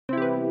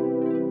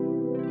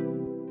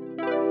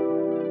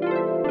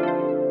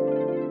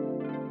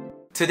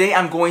Today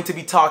I'm going to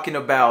be talking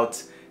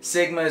about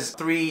Sigma's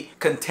 3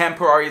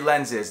 contemporary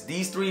lenses.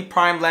 These 3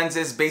 prime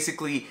lenses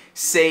basically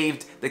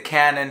saved the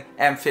Canon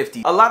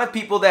M50. A lot of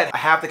people that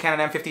have the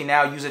Canon M50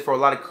 now use it for a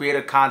lot of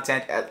creative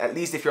content. At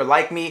least if you're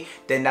like me,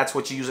 then that's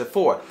what you use it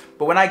for.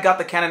 But when I got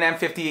the Canon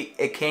M50,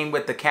 it came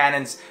with the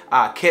Canon's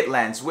kit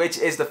lens, which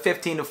is the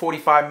 15 to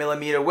 45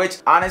 millimeter, which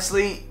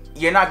honestly,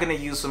 you're not gonna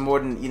use for more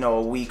than,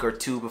 a week or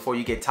two before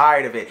you get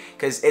tired of it,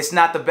 because it's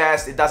not the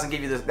best. It doesn't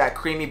give you that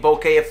creamy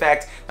bokeh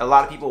effect that a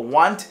lot of people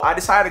want. I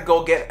decided to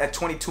go get a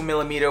 22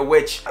 millimeter,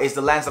 which is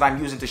the lens that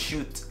I'm using to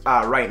shoot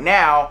right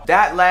now.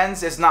 That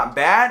lens is not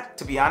bad,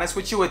 to be honest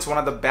with you. It's one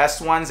of the best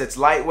ones. It's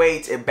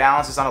lightweight, it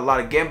balances on a lot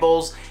of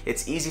gimbals.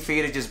 It's easy for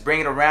you to just bring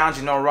it around,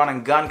 run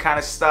and gun kind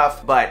of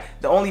stuff. But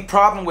the only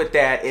problem with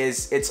that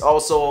is it's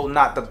also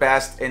not the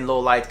best in low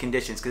light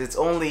conditions, because it's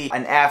only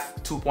an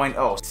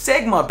f2.0.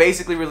 Sigma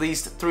basically released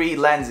 3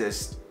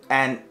 lenses,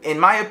 and in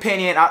my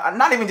opinion,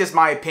 not even just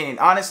my opinion,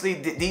 honestly,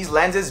 these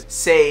lenses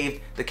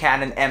saved the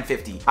Canon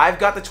M50. I've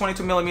got the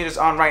 22 millimeters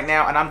on right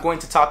now, and I'm going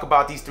to talk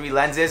about these 3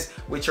 lenses,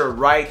 which are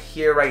right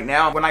here right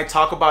now. When I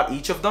talk about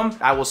each of them,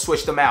 I will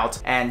switch them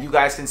out and you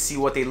guys can see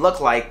what they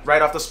look like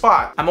right off the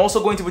spot. I'm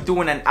also going to be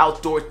doing an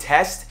outdoor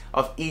test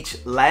of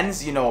each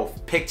lens,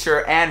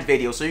 picture and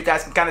video, so you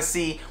guys can kind of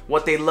see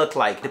what they look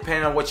like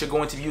depending on what you're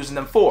going to be using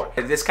them for.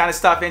 If this kind of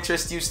stuff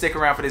interests you, stick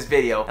around for this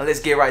video and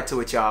let's get right to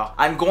it, y'all.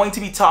 I'm going to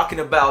be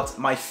talking about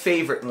my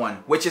favorite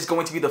one, which is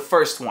going to be the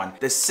first one,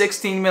 the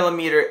 16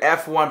 millimeter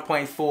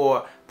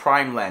f1.4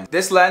 prime lens.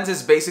 This lens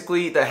is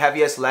basically the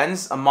heaviest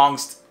lens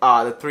amongst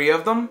the 3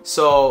 of them,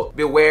 so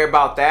beware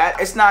about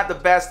that. It's not the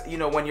best,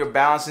 when you're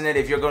balancing it,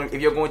 if you're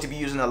going to be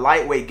using a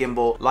lightweight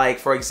gimbal, like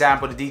for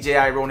example the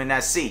DJI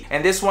Ronin SC.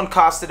 And this one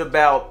costed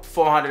about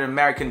 400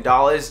 American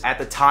dollars at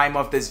the time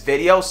of this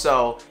video.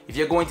 So if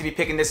you're going to be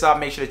picking this up,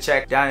 make sure to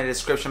check down in the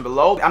description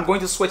below. I'm going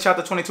to switch out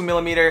the 22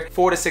 millimeter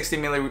for the 60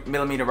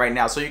 millimeter right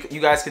now, so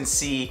you guys can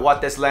see what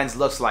this lens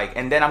looks like,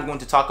 and then I'm going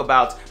to talk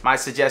about my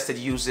suggested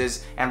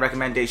uses and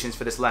recommendations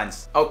for this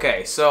lens.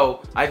 Okay,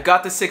 so I've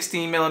got the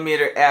 16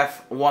 millimeter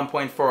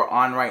f1.4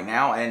 on right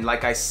now, and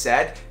like I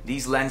said,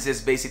 these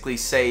lenses basically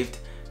saved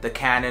the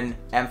Canon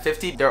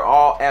M50. They're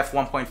all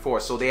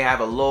f1.4, so they have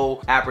a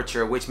low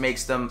aperture, which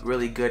makes them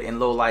really good in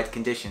low light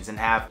conditions, and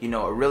have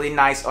a really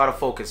nice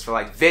autofocus for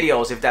like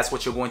videos, if that's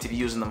what you're going to be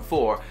using them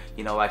for.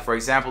 Like for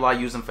example, I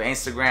use them for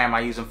Instagram, I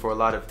use them for a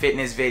lot of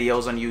fitness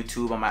videos on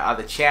YouTube, on my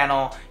other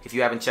channel. If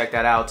you haven't checked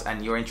that out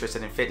and you're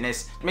interested in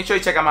fitness, make sure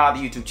you check out my other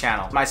YouTube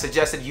channel. My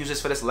suggested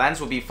uses for this lens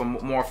would be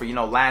more for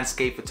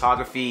landscape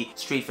photography,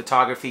 street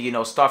photography,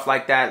 stuff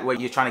like that, where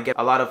you're trying to get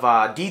a lot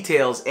of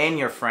details in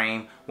your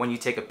frame when you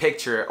take a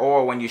picture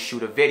or when you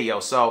shoot a video.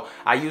 So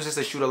I use this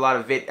to shoot a lot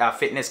of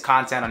fitness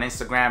content on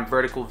Instagram,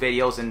 vertical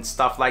videos and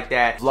stuff like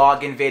that,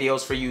 vlogging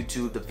videos for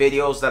YouTube. The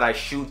videos that I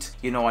shoot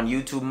on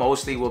YouTube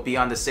mostly will be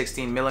on the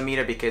 16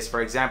 millimeter, because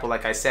for example,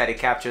 like I said, it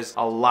captures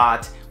a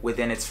lot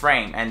within its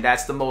frame, and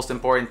that's the most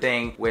important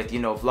thing with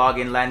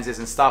vlogging lenses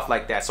and stuff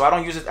like that. So I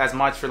don't use it as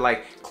much for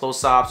like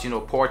close-ups,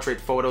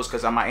 portrait photos,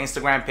 because on my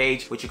Instagram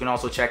page, which you can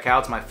also check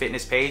out, my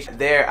fitness page,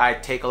 there I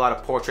take a lot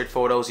of portrait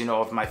photos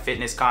of my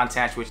fitness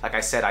content, which like I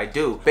said, I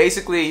do.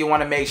 Basically, you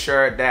want to make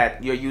sure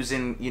that you're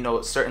using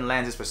certain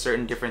lenses for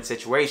certain different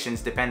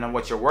situations depending on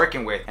what you're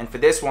working with. And for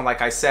this one,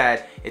 like I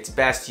said, it's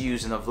best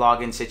used in a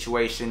vlogging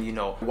situation,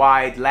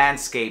 wide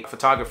landscape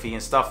photography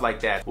and stuff like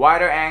that.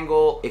 Wider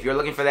angle, if you're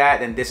looking for that,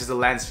 then this is the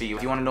lens for you.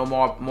 If you want to know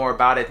more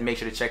about it, make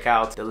sure to check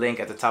out the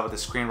link at the top of the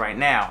screen right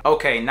now.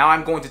 Okay, now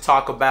I'm going to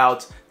talk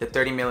about the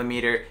 30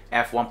 millimeter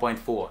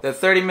f1.4. The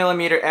 30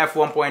 millimeter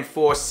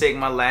f1.4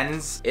 Sigma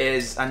lens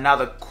is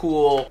another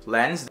cool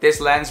lens. This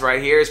lens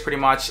right here is pretty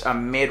much a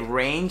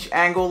mid-range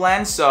angle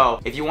lens.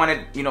 So if you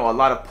wanted, a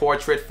lot of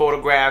portrait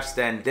photographs,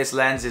 then this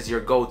lens is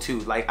your go-to.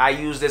 Like I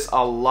use this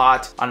a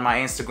lot on my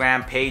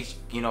Instagram page,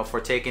 for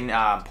taking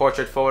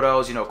portrait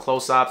photos,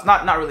 close-ups,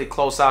 not really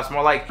close-ups,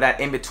 more like that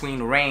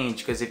in-between range.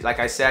 Because like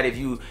I said, if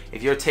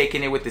you're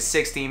taking it with the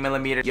 16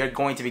 millimeter, you're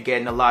going to be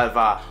getting a lot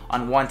of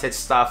unwanted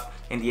stuff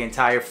in the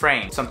entire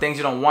frame. Some things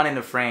you don't want in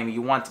the frame.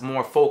 You want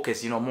more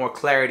focus, more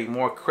clarity,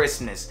 more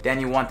crispness. Then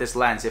you want this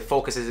lens. It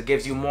focuses, it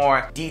gives you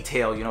more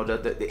detail,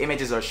 the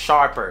images are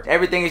sharper.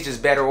 Everything is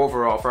just better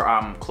overall for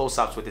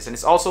close-ups with this. And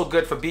it's also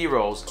good for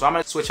B-rolls. So I'm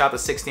gonna switch out the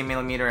 16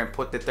 millimeter and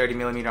put the 30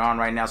 millimeter on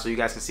right now, so you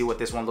guys can see what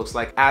this one looks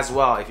like as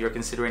well, if you're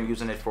considering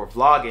using it for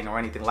vlogging or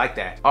anything like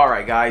that.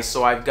 Alright guys,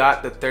 so I've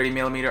got the 30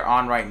 millimeter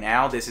on right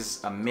now. This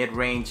is a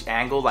mid-range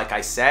angle, like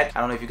I said. I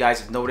don't know if you guys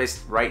have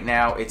noticed, right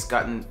now it's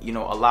gotten,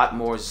 a lot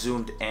more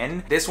zoomed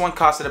in. This one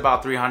costed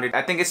about 300.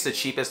 I think it's the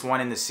cheapest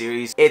one in the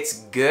series. It's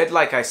good,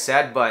 like I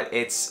said, but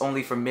it's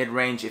only for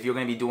mid-range. If you're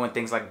gonna be doing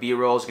things like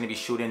B-rolls, you're gonna be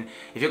shooting,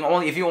 if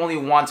you only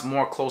want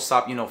more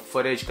close-up,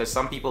 footage, because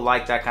some people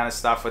like that kind of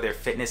stuff for their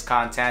fitness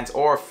content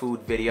or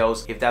food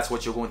videos, if that's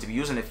what you're going to be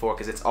using it for,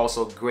 because it's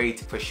also great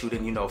for shooting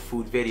shooting, you know,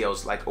 food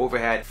videos, like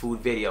overhead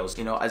food videos,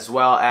 you know, as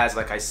well as,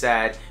 like I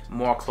said,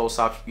 more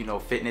close-up, you know,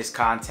 fitness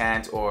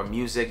content or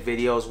music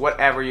videos,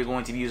 whatever you're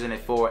going to be using it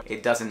for,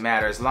 it doesn't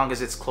matter. As long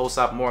as it's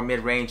close-up, more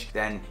mid-range,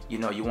 then, you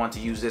know, you want to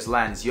use this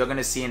lens. You're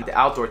gonna see in the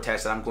outdoor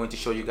test that I'm going to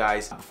show you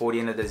guys before the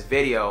end of this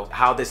video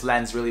how this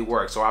lens really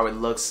works or how it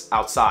looks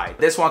outside.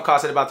 This one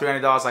costed about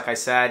 $300, like I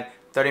said.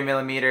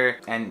 30mm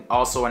and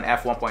also an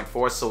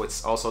f1.4, so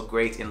it's also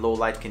great in low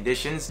light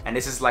conditions. And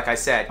this is, like I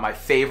said, my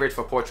favorite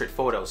for portrait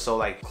photos, so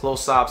like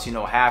close-ups, you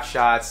know, half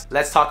shots.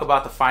 Let's talk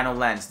about the final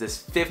lens,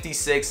 this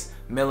 56mm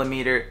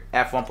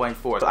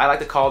f1.4. So I like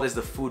to call this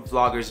the food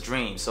vlogger's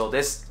dream. So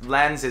this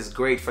lens is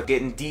great for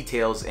getting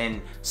details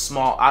in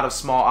small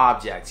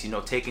objects, you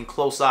know, taking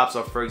close-ups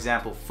of, for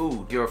example,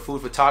 food. If you're a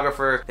food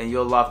photographer, then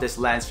you'll love this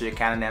lens for your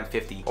Canon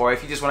M50. Or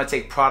if you just want to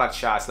take product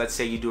shots, let's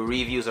say you do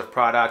reviews of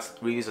products,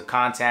 reviews of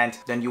content,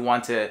 then you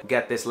want to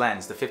get this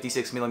lens, the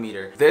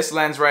 56mm. This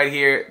lens right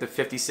here, the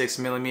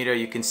 56mm,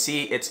 you can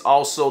see it's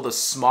also the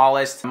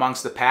smallest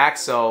amongst the pack.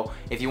 So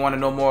if you want to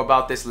know more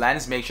about this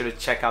lens, make sure to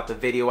check out the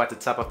video at the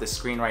top of the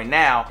screen right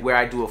now where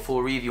I do a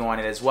full review on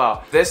it as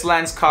well. This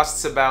lens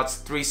costs about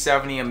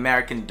 $370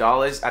 American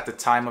at the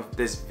time of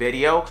this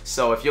video.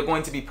 So if you're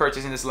going to be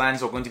purchasing this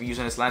lens or going to be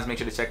using this lens, make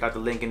sure to check out the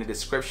link in the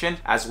description,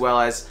 as well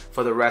as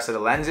for the rest of the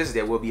lenses,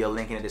 there will be a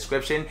link in the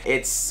description.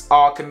 It's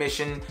all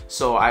commission,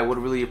 so I would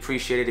really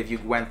appreciate it if you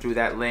went through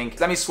that link.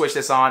 Let me switch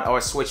this on, or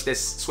switch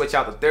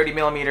out the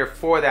 30mm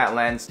for that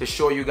lens to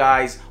show you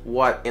guys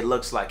what it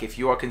looks like if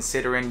you are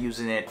considering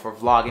using it for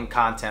vlogging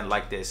content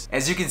like this.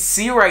 As you can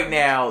see right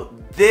now,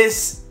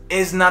 this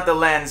is not the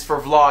lens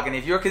for vlogging.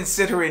 If you're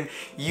considering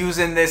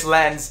using this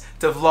lens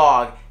to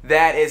vlog,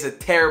 that is a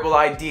terrible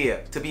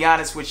idea, to be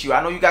honest with you.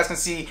 I know you guys can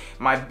see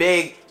my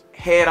big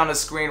head on the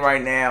screen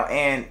right now,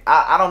 and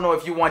I don't know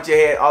if you want your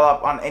head all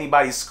up on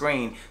anybody's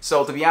screen.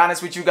 So to be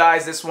honest with you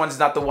guys, this one's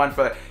not the one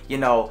for, you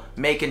know,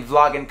 making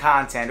vlogging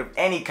content of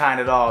any kind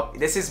at all.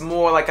 This is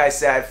more, like I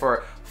said,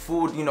 for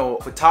food, you know,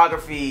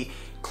 photography,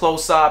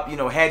 close up, you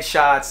know,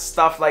 headshots,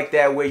 stuff like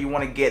that, where you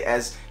want to get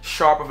as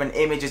sharp of an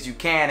image as you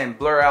can and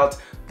blur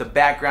out the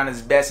background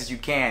as best as you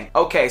can.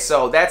 Okay,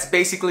 so that's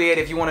basically it.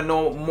 If you want to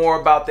know more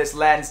about this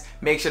lens,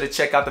 make sure to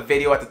check out the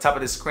video at the top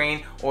of the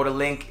screen or the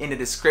link in the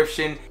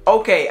description.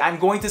 Okay, I'm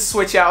going to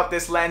switch out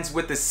this lens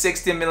with the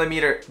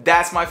 60mm.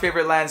 That's my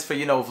favorite lens for,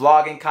 you know,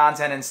 vlogging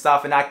content and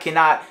stuff, and I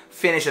cannot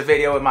finish a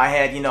video with my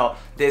head, you know,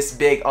 this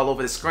big all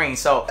over the screen.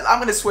 So I'm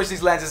gonna switch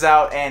these lenses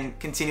out and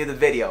continue the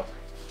video.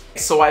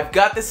 So I've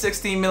got the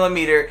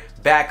 16mm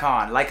back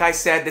on. Like I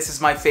said, this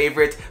is my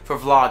favorite for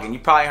vlogging. You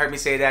probably heard me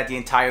say that the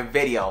entire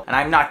video, and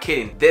I'm not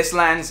kidding. This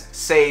lens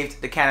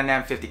saved the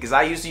Canon M50 because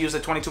I used to use the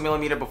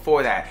 22mm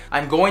before that.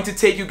 I'm going to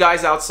take you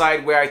guys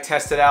outside where I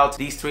tested out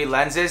these three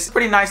lenses.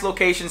 Pretty nice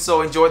location,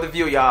 so enjoy the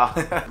view, y'all.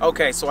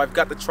 Okay, so I've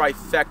got the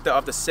trifecta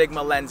of the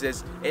Sigma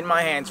lenses in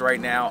my hands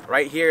right now.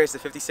 Right here is the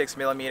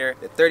 56mm,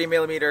 the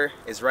 30mm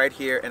is right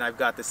here, and I've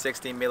got the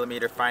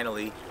 16mm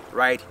finally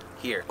right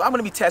here. I'm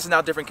gonna be testing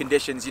out different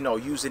conditions, you know,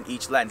 using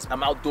each lens.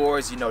 I'm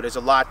outdoors, you know, there's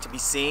a lot to be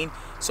seen,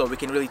 so we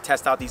can really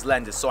test out these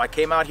lenses. So I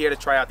came out here to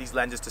try out these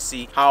lenses to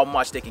see how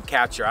much they can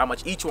capture, how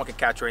much each one can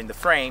capture in the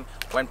frame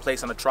when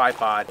placed on a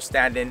tripod,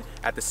 standing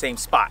at the same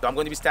spot. So I'm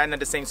going to be standing at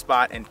the same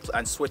spot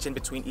and switching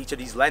between each of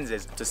these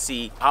lenses to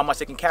see how much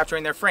they can capture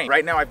in their frame.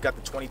 Right now I've got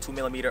the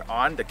 22mm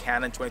on, the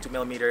Canon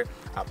 22mm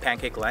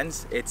pancake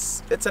lens.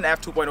 It's an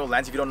f2.0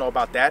 lens. If you don't know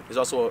about that, there's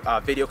also a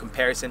video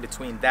comparison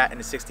between that and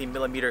the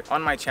 16mm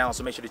on my channel,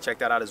 so make sure to check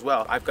that out as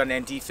well. I've got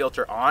an ND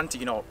filter on to,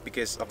 you know,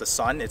 because of the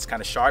sun, it's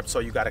kind of sharp, so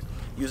you gotta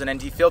use an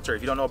ND filter.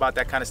 If you don't know about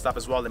that kind of stuff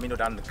as well, let me know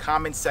down in the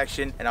comment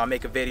section and I'll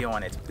make a video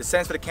on it. The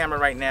sense for the camera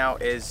right now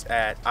is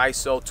at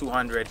ISO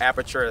 200,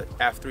 aperture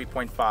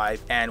f3.5,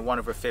 and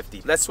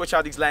 1/50. Let's switch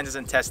out these lenses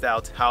and test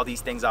out how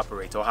these things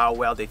operate or how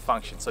well they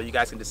function, so you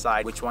guys can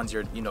decide which ones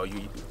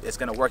it's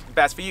gonna work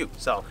best for you.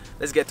 So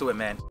let's get to it,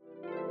 man.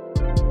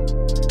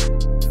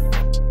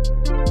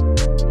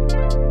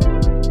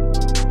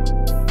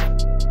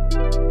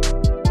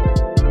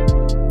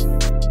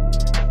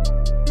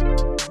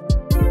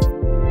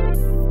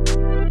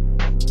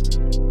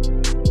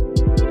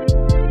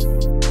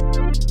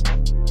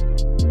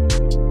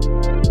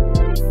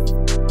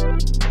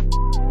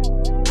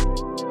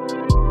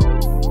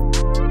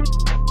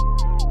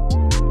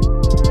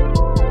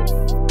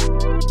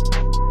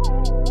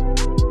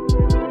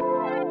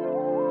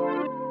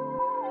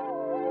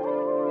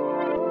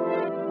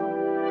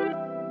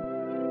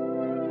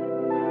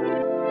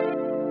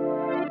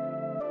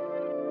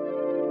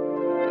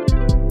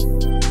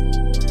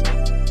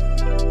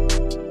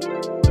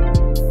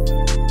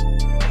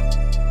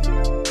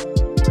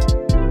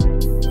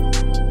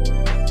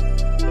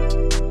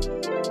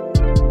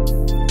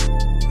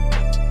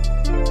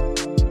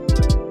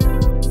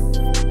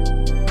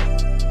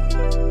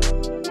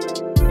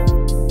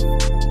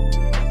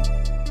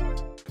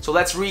 So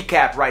let's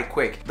recap right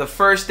quick. The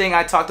first thing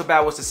I talked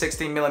about was the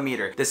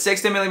 16mm. The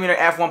 16mm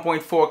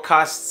f1.4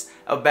 costs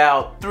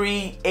about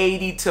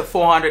 $380 to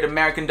 $400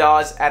 American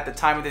dollars at the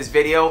time of this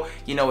video.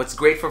 You know, it's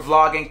great for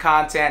vlogging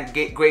content,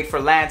 great for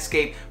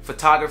landscape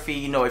photography.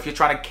 You know, if you're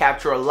trying to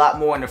capture a lot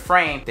more in the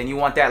frame, then you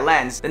want that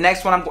lens. The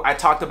next one I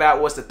talked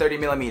about was the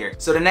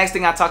 30mm. So the next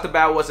thing I talked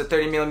about was the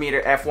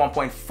 30mm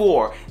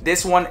f1.4.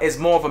 This one is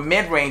more of a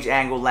mid-range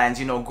angle lens,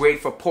 you know, great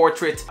for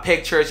portrait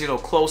pictures, you know,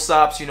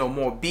 close-ups, you know,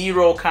 more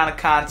B-roll kind of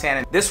content.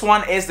 And this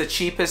one is the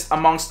cheapest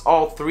amongst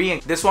all three.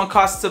 And this one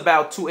costs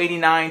about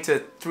 $289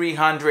 to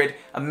 $300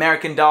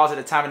 American dollars at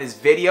the time of this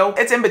video.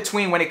 It's in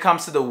between when it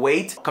comes to the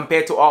weight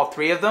compared to all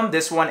three of them.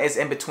 This one is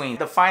in between.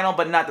 The final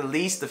but not the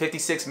least, the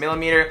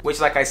 56mm, which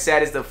like I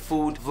said is the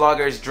food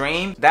vlogger's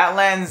dream. That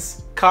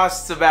lens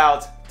costs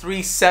about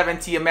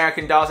 $370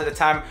 American dollars at the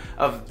time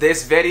of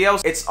this video.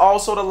 It's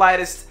also the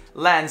lightest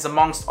lens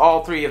amongst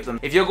all three of them.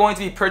 If you're going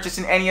to be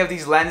purchasing any of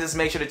these lenses,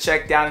 make sure to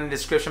check down in the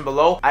description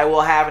below. I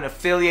will have an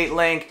affiliate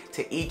link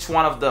to each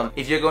one of them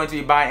if you're going to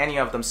be buying any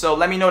of them. So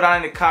let me know down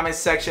in the comment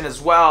section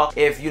as well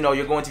if you know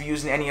you're going to be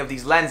using any of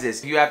these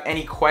lenses. If you have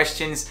any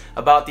questions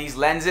about these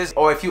lenses,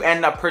 or if you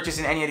end up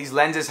purchasing any of these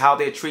lenses, how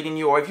they're treating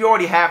you, or if you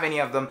already have any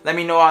of them, let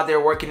me know how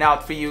they're working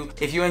out for you.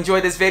 If you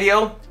enjoyed this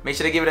video, make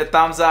sure to give it a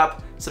thumbs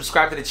up.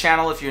 Subscribe to the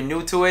channel if you're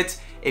new to it.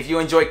 If you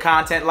enjoy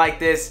content like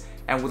this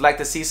and would like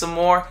to see some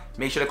more,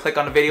 make sure to click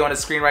on the video on the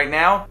screen right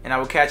now, and I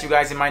will catch you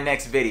guys in my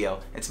next video.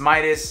 It's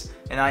Midas,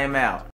 and I am out.